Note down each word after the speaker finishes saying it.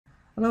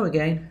Hello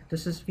again,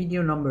 this is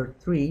video number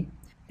 3,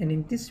 and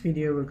in this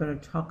video we're going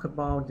to talk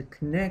about the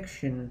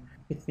connection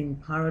between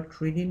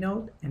para3d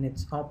node and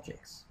its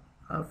objects.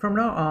 From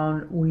now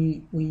on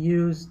we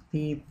use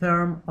the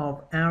term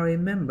of array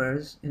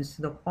members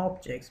instead of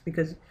objects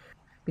because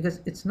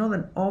it's not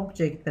an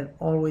object that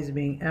always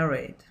being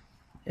arrayed.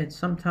 It's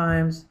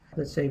sometimes,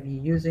 let's say, if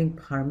you're using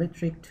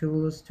parametric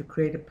tools to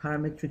create a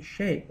parametric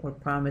shape or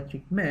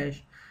parametric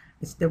mesh,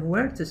 it's the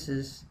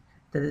vertices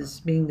that is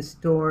being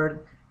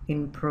stored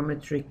in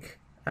parametric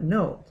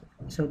node.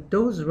 So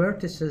those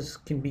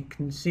vertices can be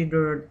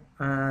considered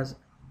as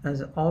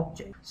an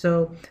object.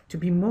 So to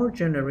be more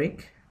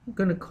generic, I'm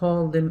going to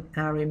call them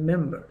array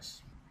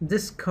members.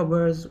 This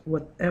covers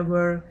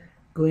whatever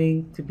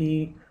going to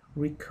be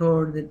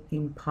recorded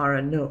in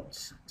para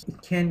nodes.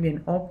 It can be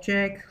an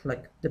object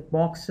like the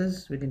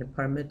boxes within a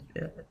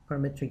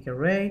parametric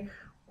array,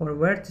 or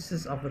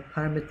vertices of a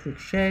parametric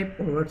shape,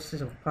 or vertices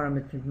of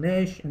parametric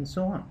mesh, and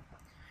so on.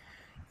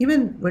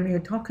 Even when you're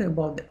talking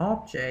about the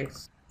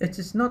objects, it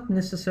is not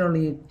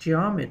necessarily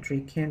geometry.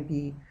 It can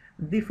be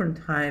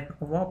different type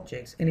of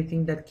objects,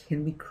 anything that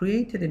can be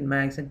created in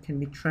Max and can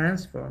be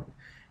transformed.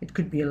 It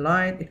could be a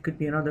light, it could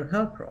be another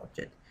helper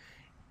object.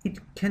 It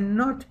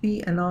cannot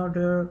be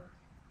another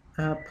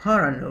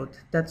para node,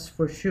 that's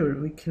for sure.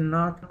 We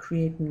cannot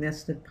create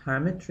nested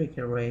parametric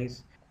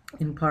arrays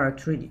in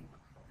para3d.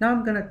 Now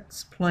I'm going to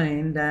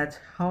explain that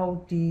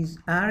how these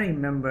array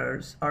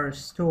members are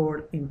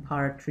stored in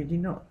para3d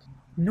node.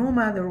 No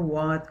matter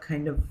what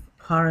kind of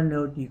para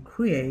node you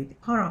create,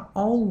 para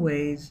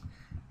always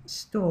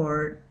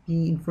store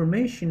the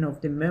information of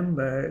the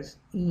members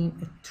in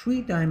a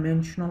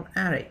three-dimensional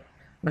array,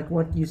 like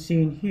what you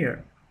see in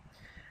here.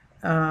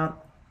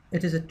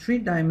 It is a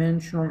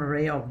three-dimensional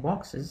array of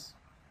boxes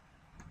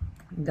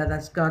that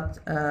has got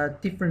a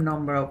different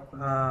number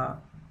of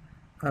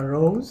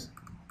rows,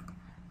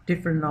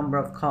 different number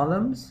of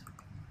columns,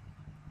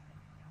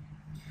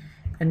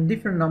 and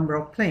different number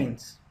of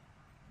planes.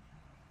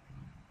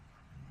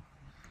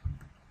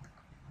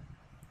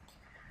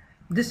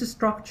 This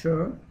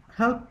structure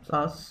helps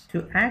us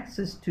to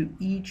access to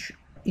each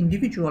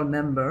individual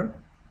member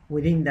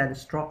within that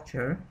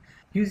structure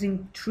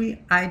using three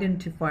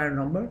identifier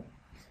number,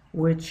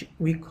 which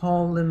we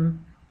call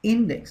them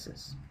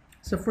indexes.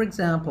 So for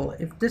example,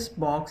 if this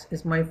box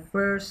is my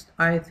first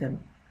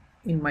item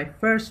in my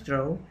first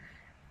row,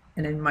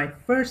 and in my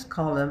first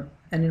column,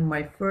 and in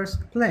my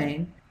first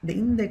plane, the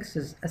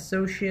indexes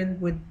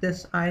associated with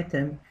this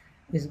item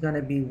is going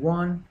to be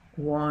 1,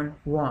 1,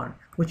 1,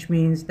 which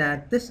means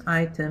that this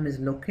item is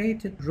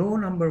located row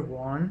number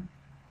 1,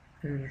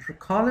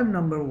 column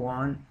number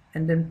 1,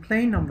 and then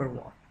plane number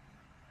 1.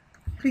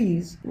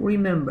 Please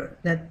remember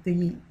that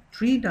the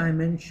 3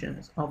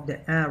 dimensions of the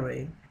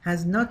array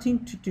has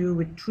nothing to do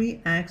with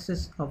 3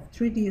 axes of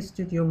 3D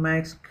Studio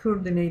Max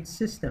coordinate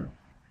system,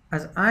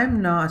 as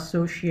I'm now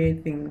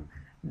associating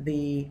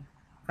the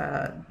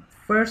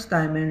first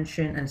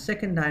dimension and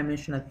second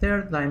dimension and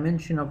third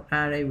dimension of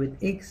array with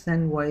x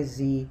and y,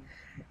 z.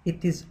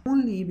 It is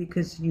only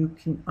because you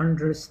can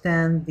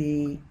understand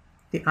the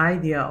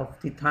idea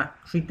of the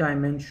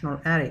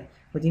three-dimensional array.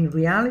 But in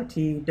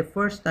reality, the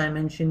first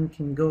dimension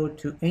can go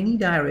to any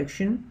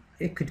direction.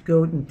 It could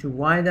go into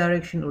y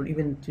direction or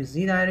even to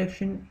z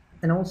direction,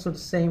 and also the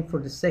same for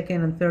the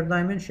second and third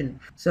dimension.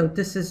 So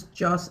this is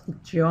just a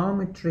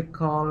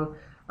geometrical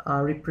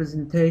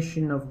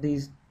representation of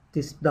this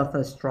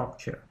data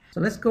structure.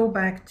 So let's go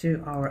back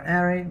to our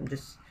array and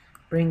just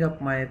bring up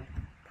my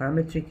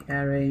parametric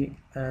array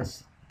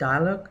as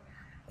dialog,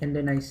 and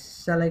then I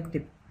select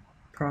the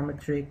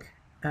parametric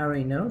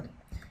array node,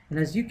 and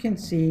as you can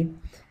see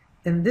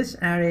in this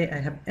array I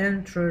have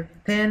entered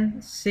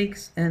 10,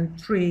 6, and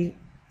 3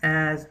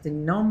 as the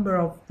number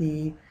of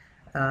the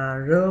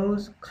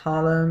rows,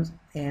 columns,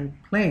 and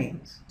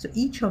planes. So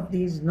each of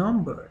these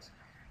numbers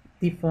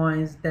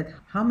defines that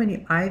how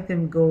many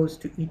item goes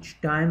to each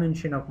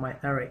dimension of my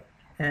array.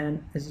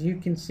 And as you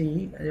can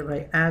see, if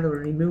I add or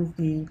remove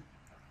the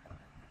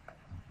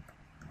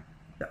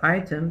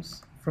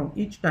items from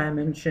each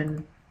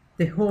dimension,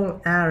 the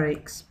whole array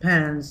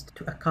expands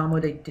to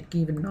accommodate the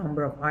given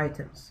number of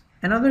items.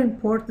 Another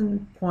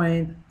important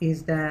point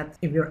is that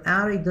if your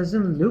array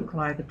doesn't look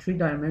like a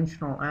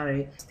three-dimensional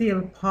array,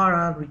 still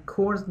para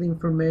records the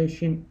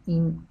information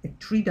in a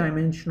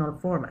three-dimensional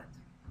format.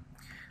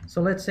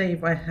 So let's say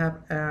if I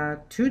have a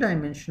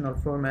two-dimensional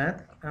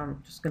format,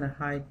 I'm just going to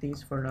hide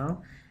these for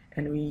now,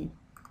 and we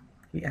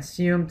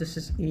assume this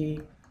is a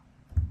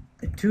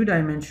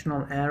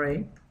two-dimensional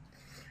array.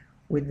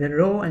 With the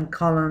row and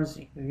columns,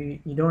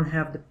 you don't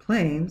have the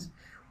planes.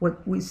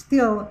 What we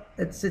still,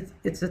 it's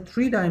a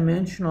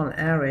three-dimensional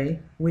array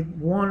with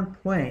one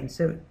plane.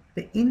 So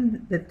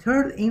the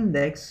third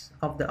index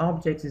of the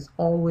object is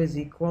always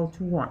equal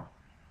to 1.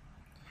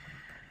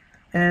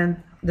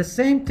 And the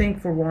same thing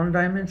for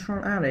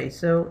one-dimensional array.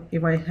 So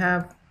if I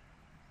have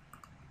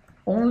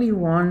only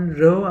one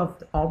row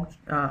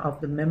of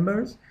the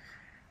members,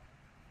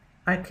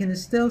 I can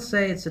still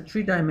say it's a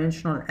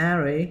three-dimensional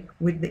array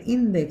with the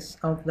index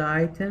of the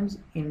items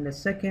in the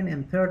second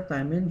and third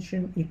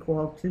dimension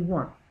equal to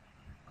 1.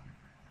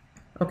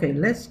 Okay,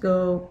 let's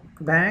go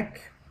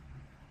back,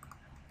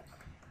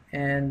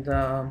 and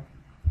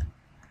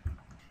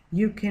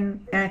you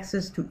can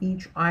access to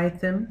each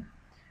item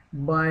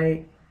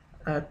by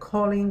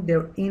calling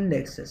their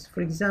indexes.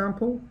 For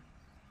example,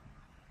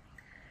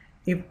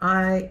 if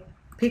I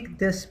pick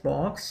this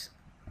box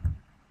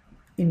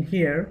in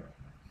here,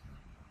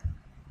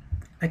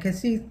 I can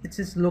see it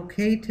is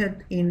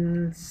located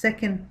in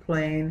second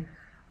plane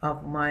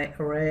of my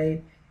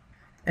array,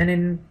 and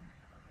in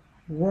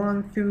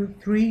 1, 2,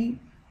 3,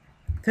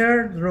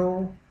 third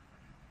row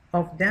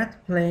of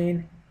that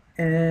plane,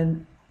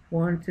 and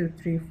 1, 2,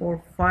 3,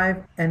 4,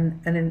 5,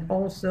 and then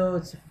also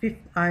it's a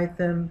fifth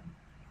item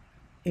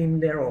in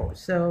the row.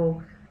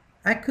 So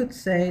I could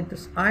say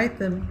this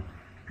item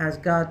has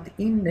got the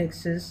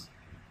indexes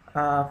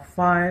 5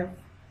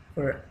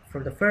 for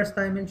the first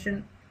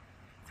dimension,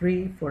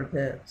 3 for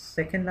the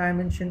second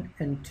dimension,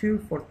 and 2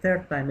 for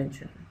third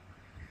dimension.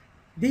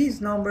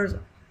 These numbers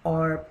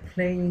are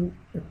playing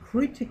a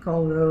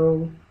critical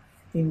role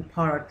in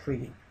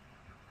para3d,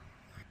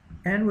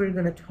 and we're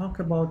going to talk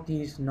about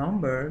these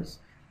numbers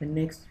in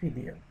the next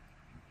video.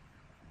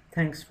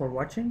 Thanks for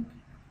watching,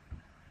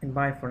 and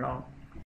bye for now.